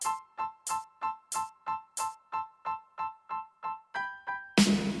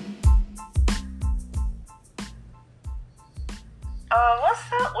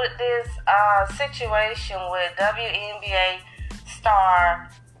with this situation with WNBA star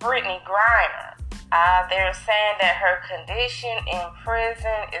Brittany Griner. They're saying that her condition in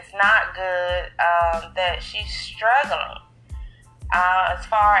prison is not good, that she's struggling as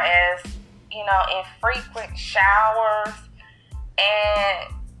far as, infrequent showers,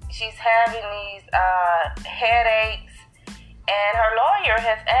 and she's having these headaches. And her lawyer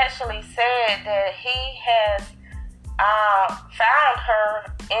has actually said that he has found her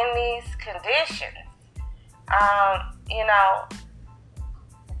in these conditions.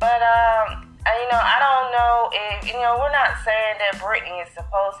 I don't know if, we're not saying that Brittany is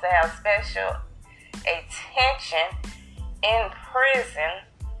supposed to have special attention in prison,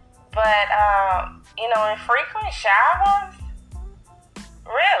 but, infrequent showers?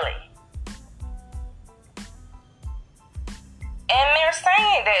 Really? And they're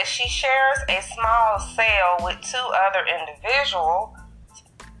saying that she shares a small cell with two other individuals,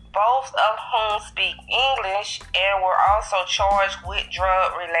 both of whom speak English and were also charged with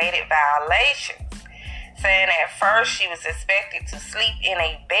drug-related violations, saying at first she was expected to sleep in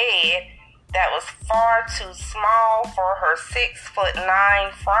a bed that was far too small for her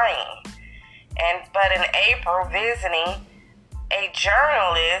 6'9" frame. But in April, visiting, a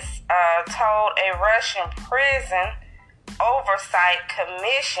journalist told a Russian prison oversight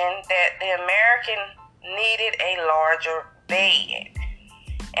commission that the American needed a larger bed.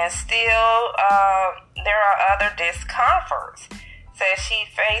 And still, there are other discomforts that she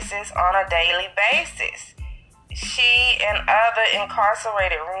faces on a daily basis. She and other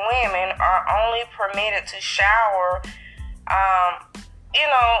incarcerated women are only permitted to shower,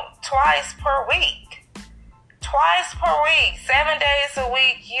 twice per week. Twice per week. 7 days a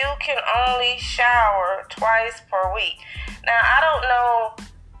week, you can only shower twice per week. Now, I don't know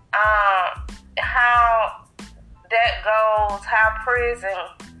how that goes, how prison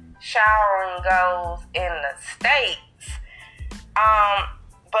showering goes in the States.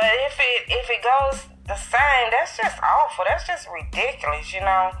 But if it goes the same, that's just awful. That's just ridiculous,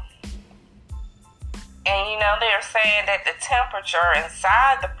 And, they're saying that the temperature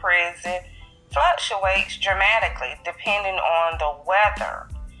inside the prison fluctuates dramatically depending on the weather.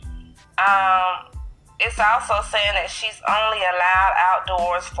 It's also saying that she's only allowed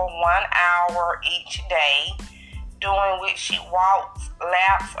outdoors for 1 hour each day, during which she walks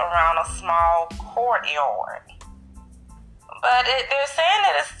laps around a small courtyard. But they're saying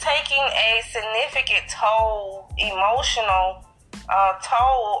that it's taking a significant emotional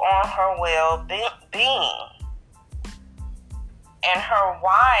toll on her well-being. And her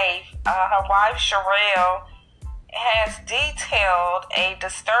wife Sherelle, has detailed a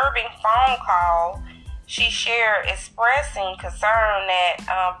disturbing phone call she shared expressing concern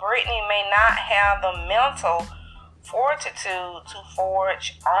that Brittany may not have the mental fortitude to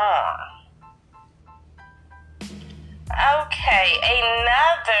forge on. Okay,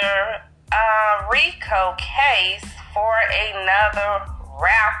 another RICO case for another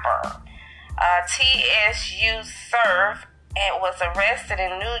rapper. TSU Surf and was arrested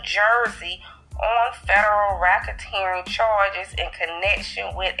in New Jersey on federal racketeering charges in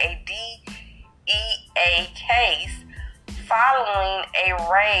connection with a DEA case following a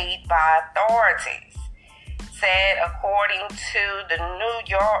raid by authorities. Said according to the New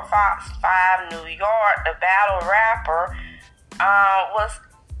York Fox 5 New York, the battle rapper was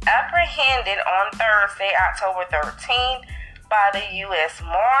apprehended on Thursday, October 13th by the U.S.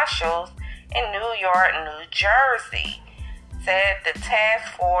 Marshals in New York, New Jersey. Said the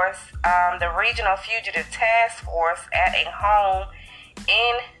task force, the Regional Fugitive Task Force at a home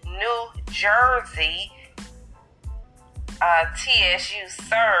in New Jersey, TSU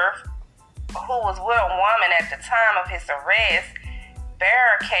Surf, who was with a woman at the time of his arrest,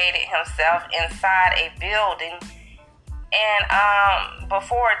 barricaded himself inside a building and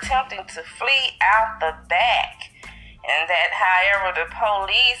before attempting to flee out the back. And that, however, the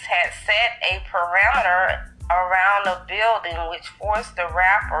police had set a perimeter around the building which forced the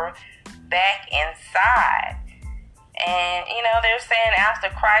rapper back inside. And, they're saying after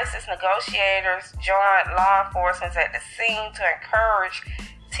crisis negotiators joined law enforcement at the scene to encourage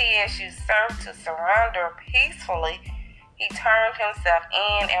TSU Surf to surrender peacefully, he turned himself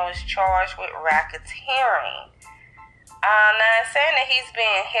in and was charged with racketeering. Now, it's saying that he's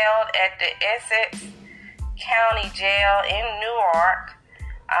being held at the Essex County Jail in Newark.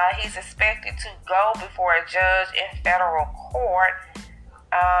 He's expected to go before a judge in federal court.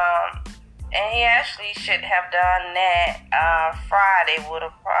 And he actually should have done that Friday. Would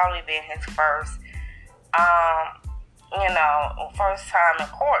have probably been his first time in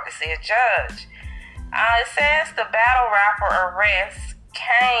court to see a judge. It says the battle rapper arrest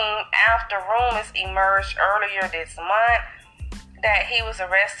came after rumors emerged earlier this month that he was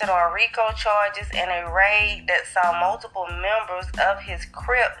arrested on RICO charges in a raid that saw multiple members of his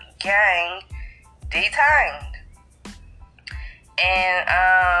Crip gang detained. And,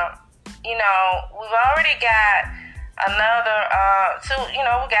 we've already got another two, we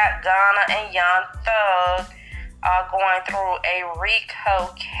got Ghana and Young Thug going through a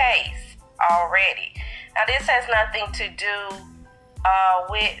RICO case already. Now, this has nothing to do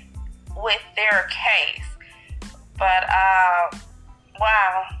with their case, but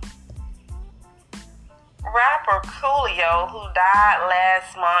wow. Rapper Coolio, who died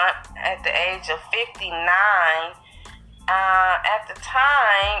last month at the age of 59, at the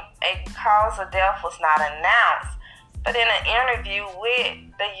time, a cause of death was not announced. But in an interview with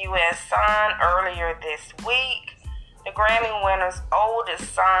the U.S. Sun earlier this week, the Grammy winner's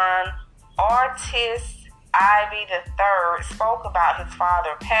oldest son, artist Ivy III, spoke about his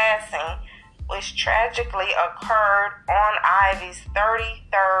father passing, which tragically occurred on Ivy's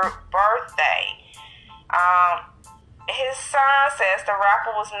 33rd birthday. His son says the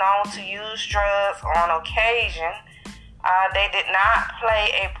rapper was known to use drugs on occasion. They did not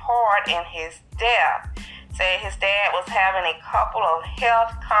play a part in his death. Said his dad was having a couple of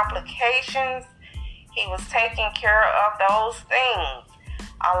health complications. He was taking care of those things.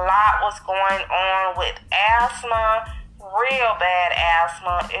 A lot was going on with asthma, real bad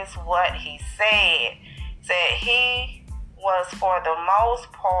asthma is what he said. Said he was for the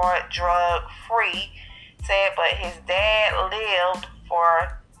most part drug free. Said but his dad lived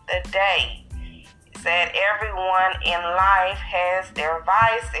for the day. He said everyone in life has their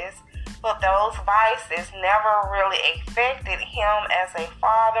vices, but those vices never really affected him as a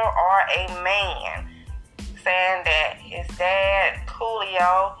father or a man. Saying that his dad,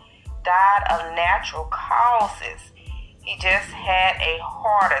 Coolio, died of natural causes. He just had a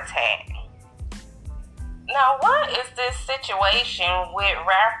heart attack. Now, what is this situation with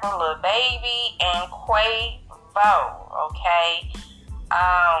rapper Lil Baby and Quavo? Okay,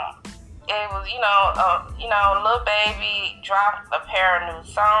 it was, Lil Baby dropped a pair of new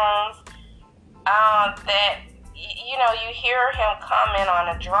songs that, you hear him comment on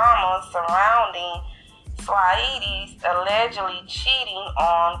the drama surrounding Swahili's allegedly cheating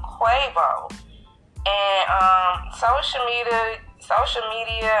on Quavo. And social media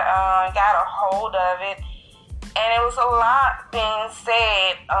got a hold of it, and it was a lot being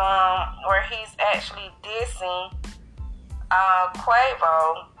said where he's actually dissing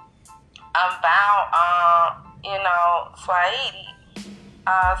Quavo about Swahili.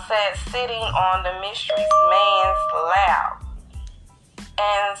 Said sitting on the mystery man's lap,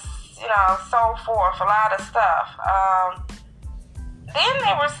 and so forth, a lot of stuff. Then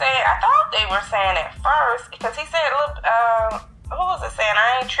they were saying, I thought they were saying at first, because he said, look, who was it saying?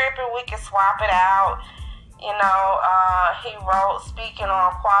 I ain't tripping, we can swap it out. He wrote, speaking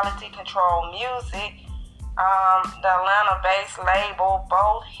on Quality Control Music, the Atlanta-based label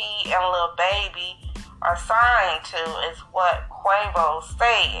both he and Lil Baby are signed to, is what Quavo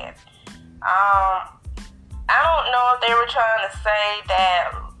said. I don't know if they were trying to say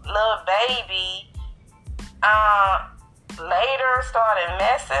that Lil Baby later started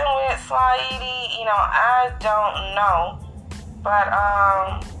messing with Swahili. I don't know. But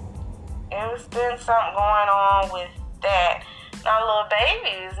it's been something going on with that. Now, Lil Baby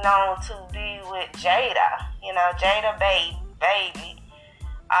is known to be with Jada. Jada Baby.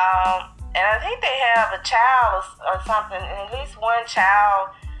 And I think they have a child or something, at least one child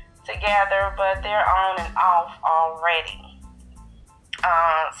together, but they're on and off already.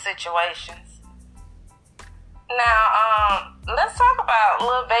 Situations. Now, let's talk about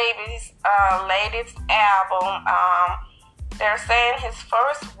Lil Baby's latest album. They're saying his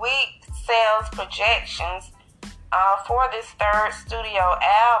first week sales projections for this third studio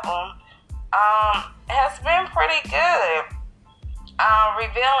album has been pretty good,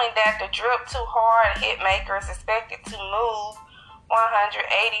 revealing that the Drip Too Hard hitmaker is expected to move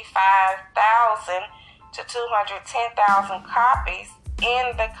 185,000 to 210,000 copies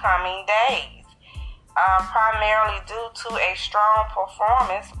in the coming days, primarily due to a strong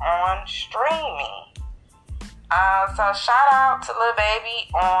performance on streaming. So shout out to Lil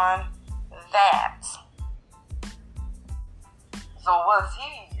Baby on that. So was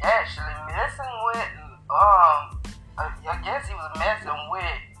he actually messing with, I guess he was messing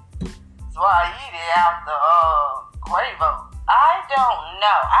with Swahili after Quavo? I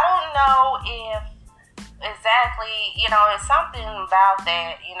don't know if exactly, it's something about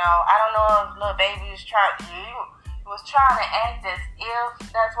that, I don't know if Lil Baby was trying to act as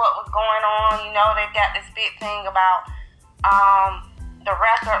if that's what was going on. They've got this big thing about the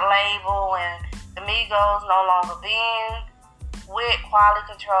record label and the Migos no longer being with Quality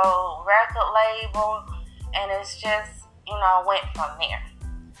Control record label, and it's just, went from there.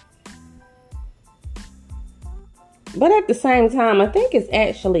 But at the same time, I think it's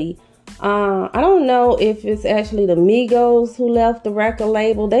actually, I don't know if it's actually the Migos who left the record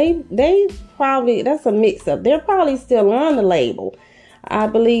label. They probably, that's a mix up. They're probably still on the label. I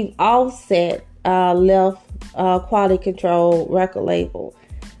believe Offset left Quality Control record label.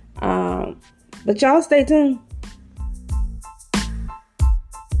 But y'all stay tuned.